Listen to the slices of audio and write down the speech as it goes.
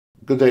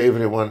Good day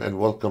everyone and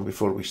welcome.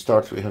 Before we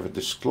start, we have a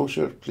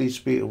disclosure. Please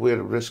be aware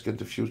of risk in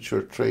the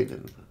future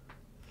trading.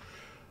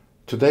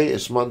 Today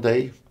is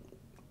Monday,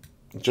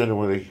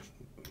 January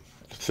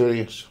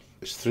 30th.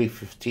 It's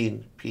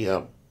 3:15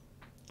 p.m.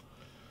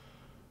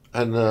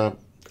 and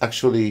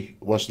actually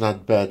was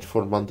not bad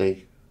for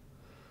Monday.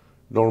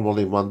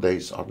 Normally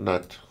Mondays are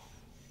not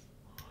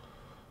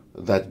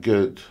that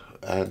good,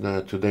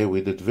 and today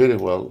we did very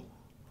well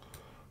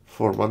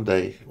for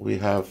Monday. We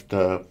have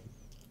the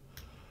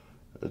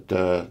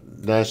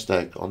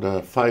Nasdaq on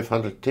the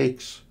 500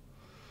 ticks.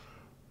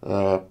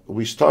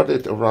 We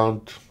started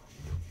around,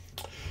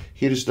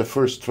 here is the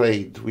first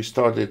trade. We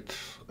started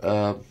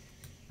around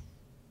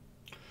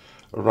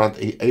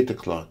 8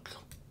 o'clock,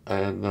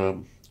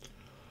 and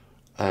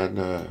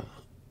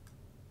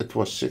it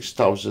was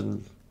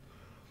 6,000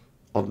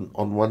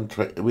 on one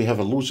trade. We have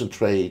a losing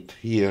trade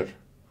here,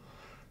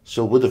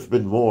 so it would have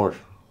been more,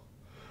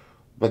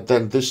 but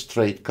then this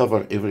trade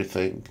covered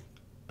everything.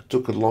 I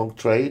took a long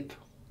trade,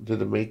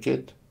 didn't make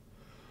it,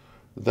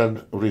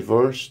 then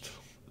reversed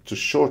to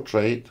short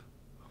trade,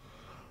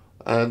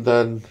 and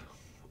then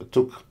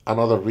took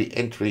another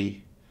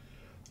re-entry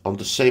on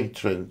the same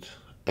trend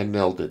and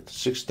nailed it.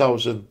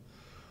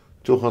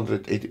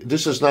 6,280.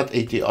 This is not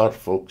ATR,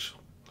 folks.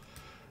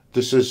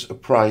 This is a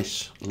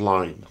price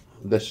line.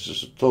 This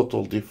is a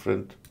total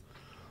different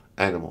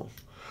animal.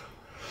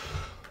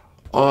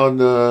 On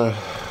the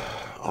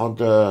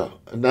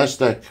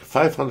Nasdaq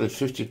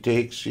 550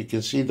 ticks, you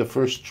can see the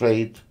first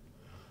trade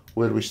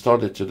where we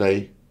started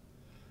today.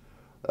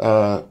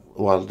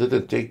 Well,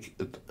 didn't take,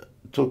 it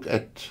took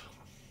at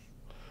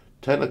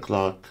 10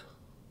 o'clock,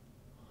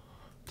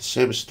 the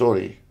same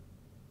story,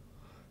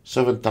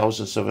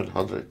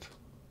 7,700.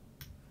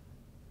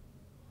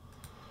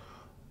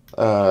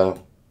 On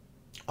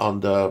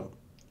the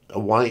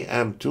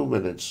YM 2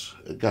 minutes,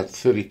 it got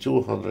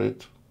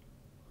 3,200,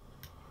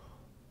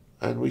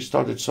 and we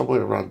started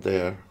somewhere around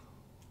there,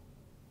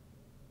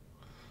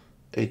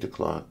 8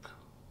 o'clock.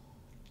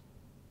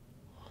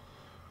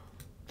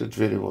 Did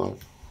very well.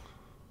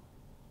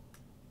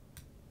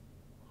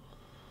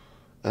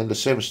 And the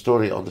same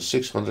story on the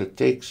 600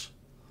 ticks,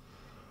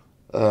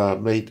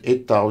 made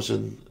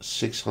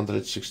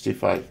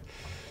 8,665.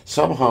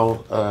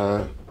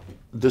 Somehow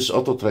this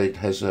auto trade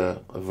has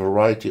a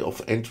variety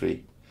of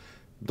entry.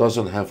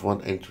 Doesn't have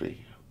one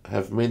entry,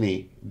 have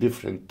many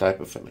different type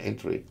of an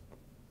entry.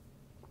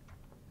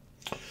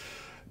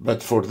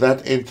 But for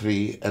that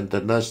entry and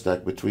the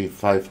Nasdaq between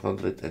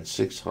 500 and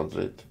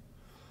 600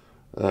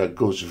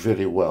 goes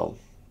very well,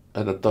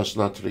 and it does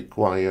not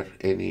require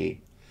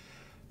any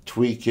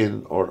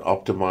tweaking or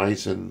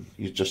optimizing.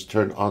 You just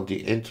turn on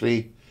the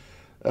entry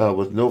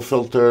with no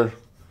filter,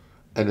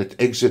 and it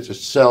exits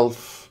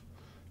itself.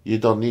 You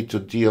don't need to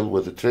deal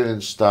with the trailing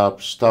stop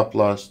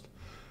loss.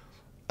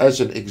 As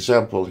an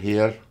example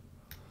here,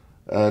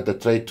 the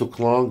trade took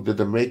long,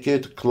 didn't make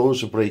it,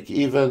 close, break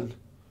even,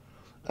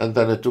 and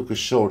then it took a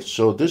short.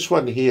 So this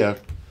one here,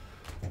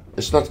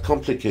 it's not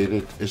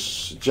complicated.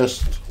 It's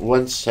just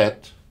one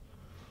set,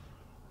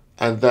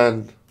 and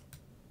then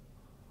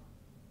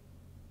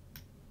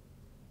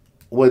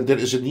when there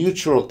is a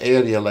neutral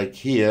area like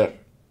here,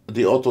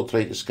 the auto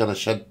trade is gonna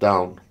shut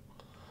down,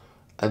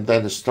 and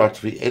then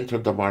start re-enter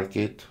the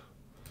market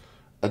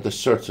at a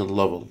certain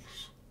levels.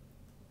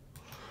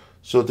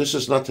 So this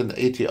is not an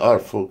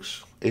ATR,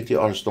 folks.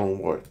 ATRs don't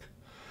work.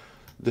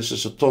 This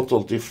is a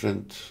total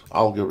different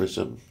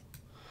algorithm,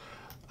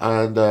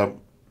 and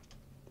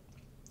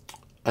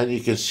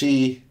you can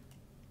see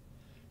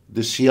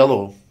this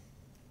yellow.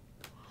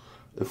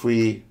 If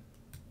we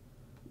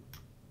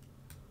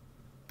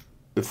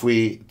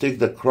take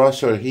the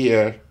crosshair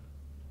here,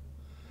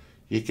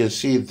 you can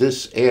see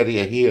this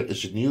area here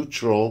is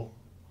neutral.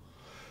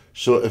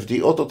 So if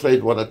the auto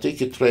trade want to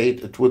take a trade,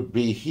 it would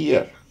be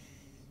here.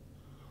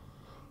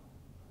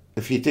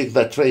 If he take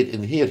that trade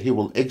in here, he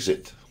will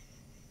exit.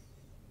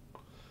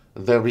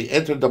 And then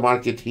re-enter the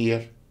market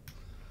here,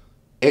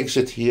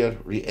 exit here,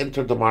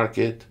 re-enter the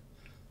market,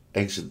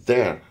 exit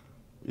there.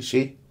 You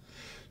see?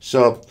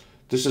 So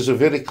this is a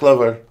very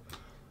clever,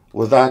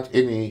 without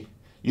any,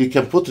 you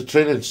can put a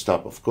trailing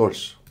stop, of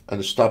course, and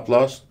a stop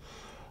loss,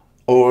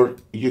 or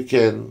you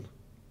can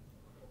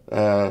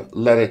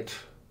let it,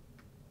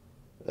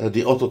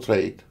 the auto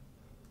trade,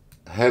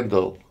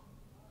 handle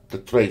the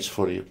trades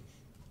for you.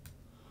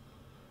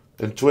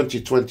 In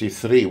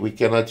 2023, we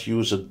cannot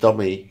use a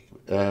dummy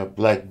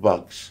black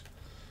box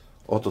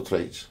auto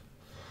trades.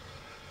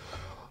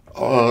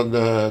 On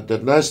the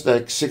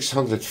Nasdaq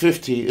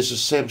 650 is the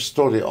same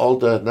story. All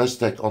the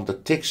Nasdaq on the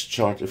ticks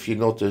chart, if you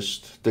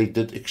noticed, they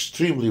did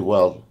extremely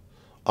well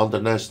on the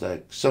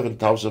Nasdaq,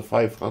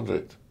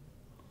 7,500.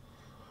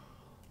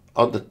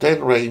 On the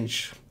 10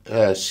 range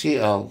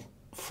CL,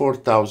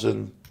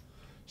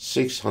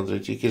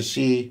 4,600. You can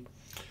see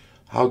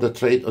how the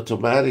trade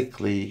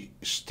automatically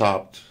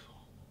stopped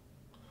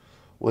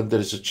when there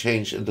is a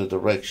change in the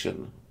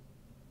direction.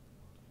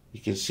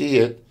 You can see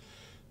it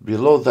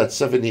below that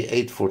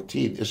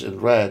 78.14 is in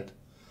red.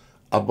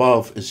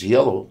 above is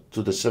yellow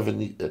to the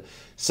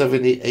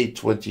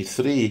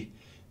 78.23,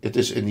 it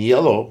is in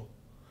yellow,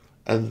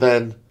 and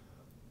then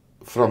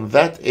from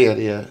that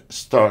area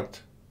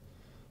start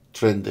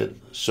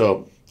trending.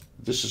 So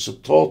this is a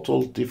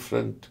total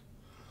different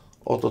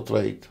auto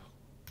trade.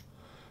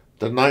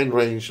 The 9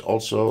 range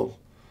also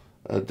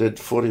did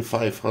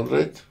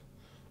 4,500.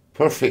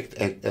 Perfect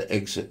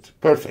exit.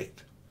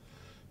 Perfect.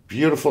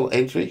 Beautiful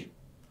entry.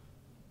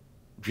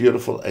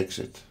 Beautiful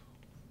exit.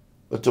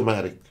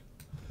 Automatic.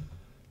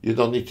 You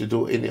don't need to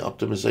do any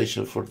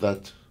optimization for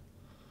that.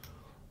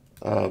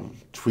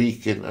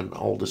 Tweaking and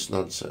all this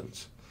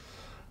nonsense.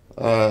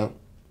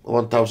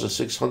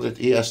 1,600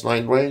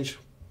 ES9 range.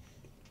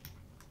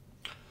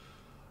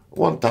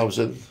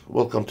 1,000.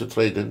 Welcome to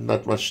trading.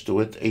 Not much to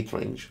it. 8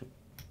 range.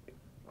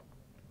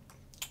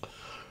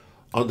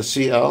 On the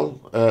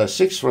CL,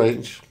 6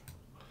 range,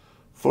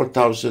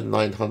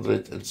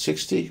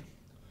 4,960.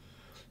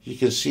 You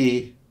can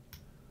see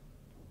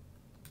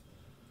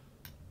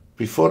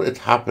before it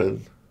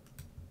happened,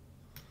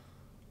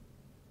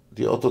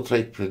 the auto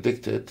trade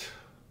predicted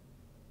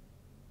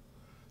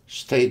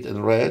stayed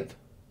in red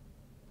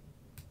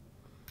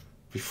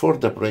before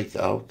the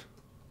breakout,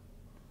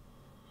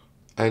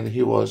 and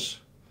he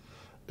was,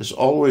 as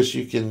always,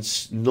 you can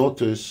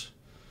notice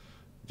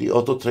the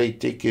auto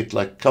trade ticket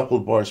like couple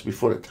bars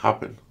before it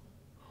happened.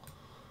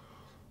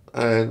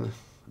 And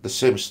the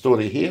same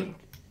story here.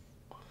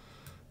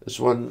 It's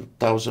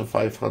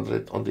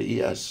 1,500 on the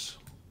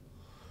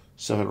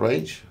ES7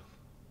 range.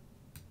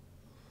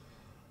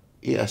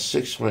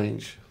 ES6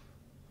 range,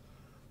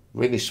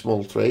 many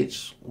small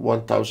trades,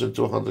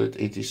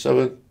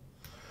 1,287,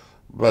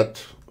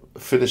 but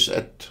finished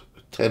at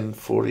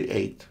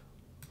 1048.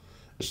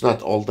 It's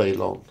not all day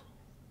long.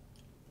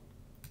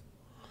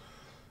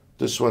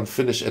 This one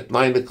finished at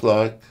 9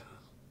 o'clock,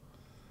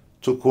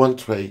 took 1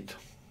 trade.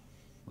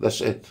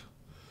 That's it.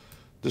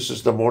 This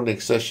is the morning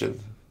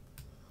session.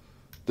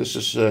 This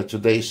is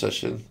today's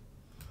session,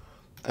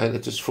 and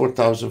it is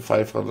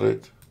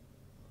 4,500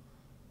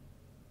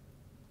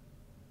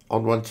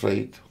 on 1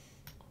 trade.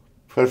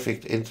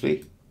 Perfect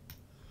entry,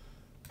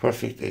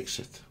 perfect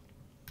exit.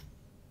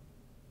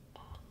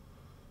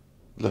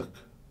 Look,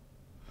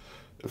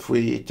 if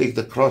we take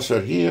the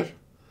crosshair here,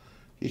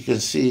 you can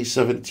see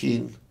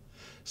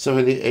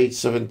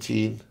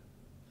 78.17.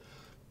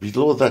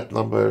 Below that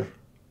number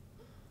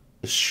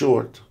is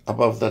short,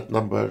 above that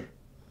number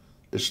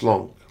is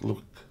long.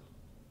 Look,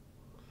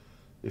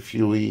 if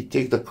we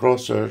take the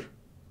crosshair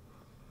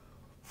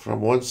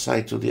from one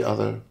side to the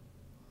other,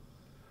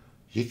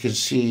 you can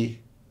see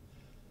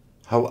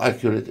how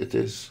accurate it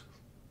is,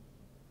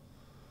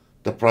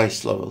 the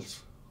price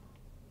levels.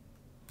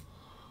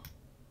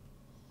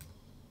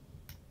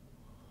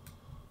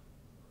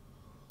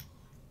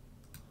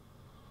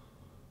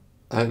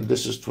 And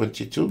this is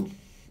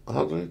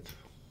 2,200,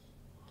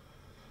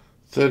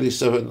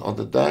 37 on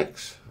the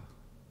DAX,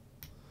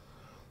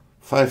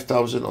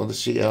 5,000 on the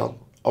CL.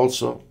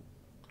 Also,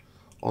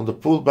 on the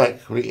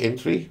pullback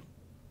re-entry,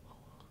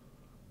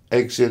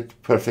 exit,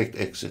 perfect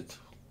exit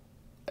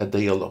at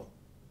the yellow.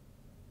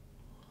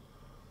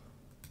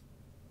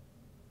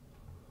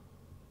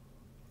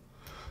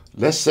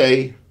 Let's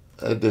say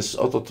this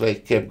auto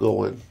trade kept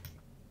going.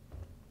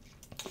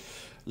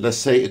 Let's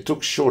say it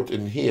took short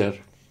in here,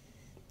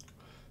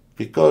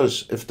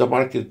 because if the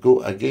market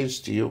go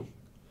against you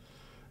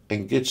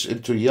and gets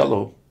into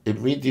yellow,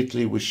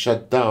 immediately we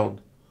shut down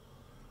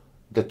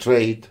the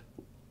trade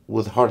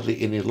with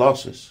hardly any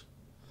losses.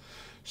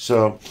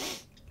 So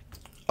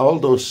all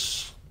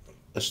those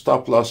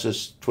stop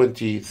losses,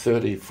 20,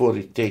 30,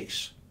 40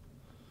 ticks.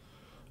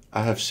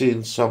 I have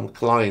seen some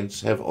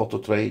clients have auto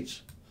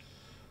trades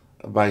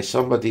by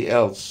somebody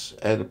else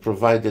and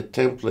provide a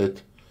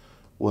template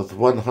with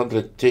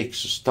 100 ticks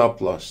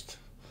stop loss.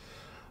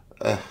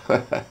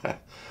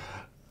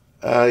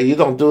 You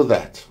don't do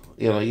that.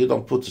 You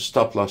don't put the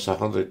stop loss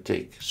 100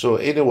 tick. So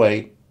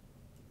anyway,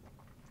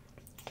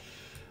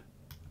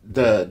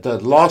 the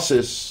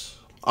losses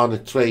on a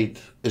trade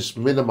is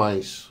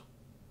minimized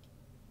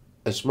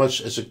as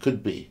much as it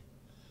could be,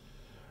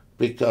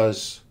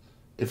 because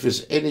if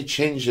there's any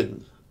change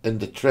in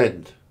the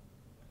trend,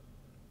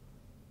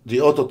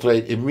 the auto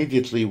trade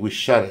immediately we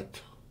shut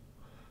it,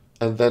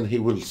 and then he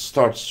will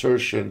start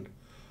searching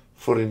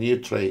for a new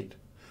trade.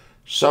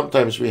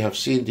 Sometimes we have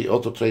seen the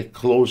auto trade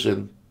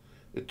closing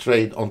a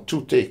trade on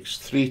 2 ticks,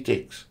 3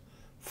 ticks,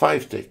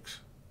 5 ticks,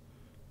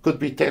 could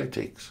be 10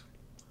 ticks.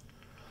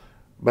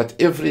 But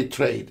every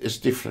trade is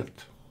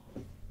different.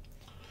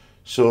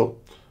 So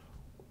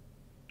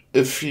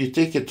if you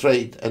take a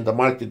trade and the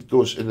market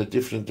goes in a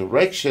different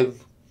direction,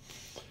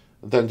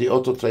 then the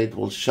auto trade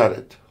will shut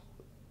it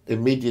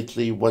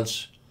immediately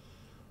once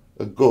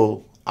it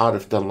go out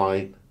of the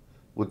line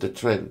with the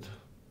trend.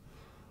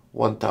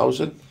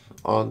 1,000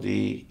 on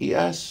the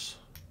ES.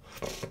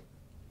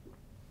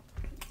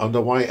 On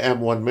the YM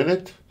 1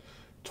 minute,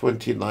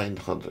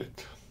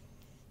 2,900.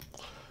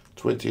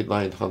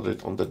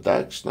 2,900 on the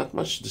DAX. Not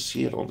much this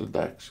year on the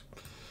DAX.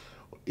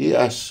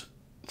 ES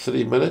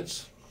 3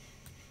 minutes,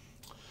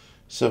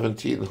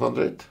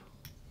 1700.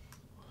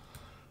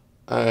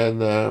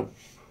 And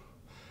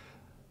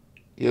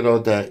you know,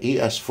 the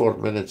ES 4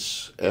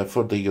 minutes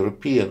for the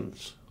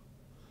Europeans.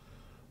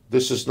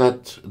 This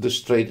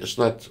trade is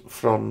not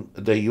from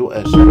the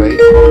US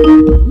trade.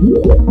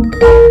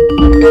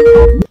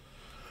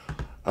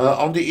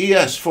 On the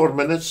ES 4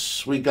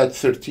 minutes, we got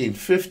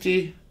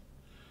 1350.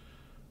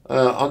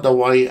 On the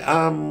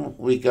YM,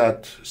 we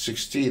got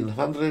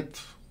 1600.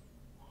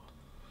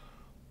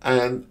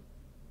 And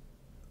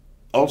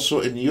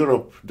also in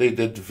Europe, they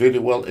did very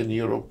well in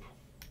Europe.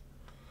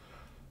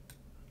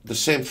 The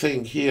same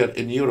thing here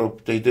in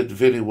Europe, they did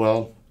very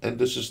well. And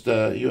this is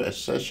the US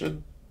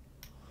session.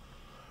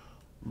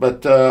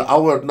 But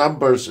our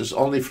numbers is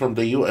only from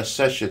the US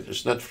session.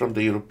 It's not from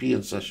the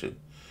European session.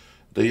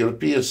 The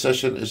European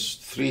session is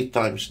 3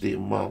 times the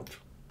amount.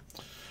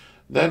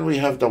 Then we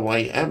have the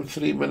YM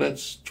 3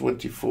 minutes,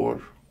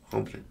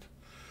 2400.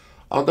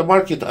 On the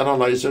market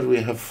analyzer,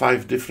 we have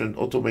 5 different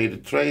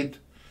automated trade.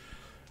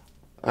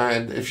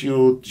 And if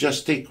you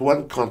just take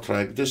one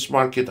contract, this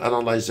market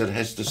analyzer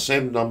has the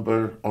same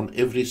number on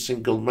every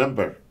single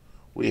member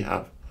we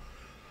have.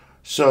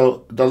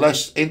 So the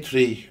last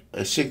entry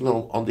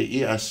signal on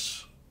the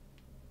ES,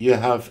 you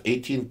have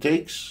 18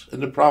 takes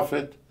in the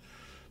profit,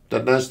 the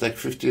NASDAQ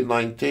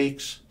 59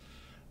 takes,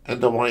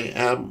 and the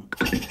YM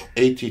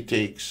 80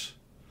 takes.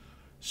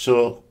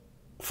 So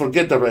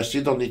forget the rest.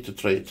 You don't need to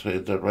trade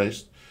the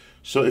rest.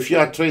 So if you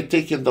are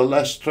taking the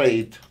last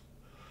trade,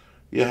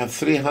 you have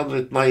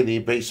 390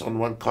 based on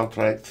one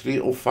contract,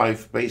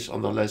 305 based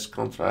on the last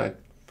contract,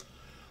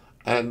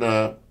 and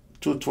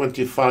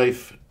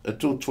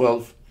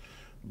 212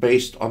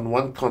 based on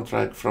one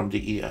contract from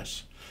the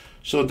ES.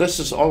 So this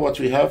is all what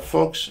we have,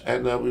 folks,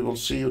 and we will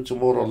see you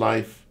tomorrow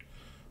live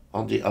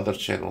on the other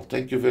channel.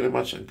 Thank you very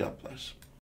much, and God bless.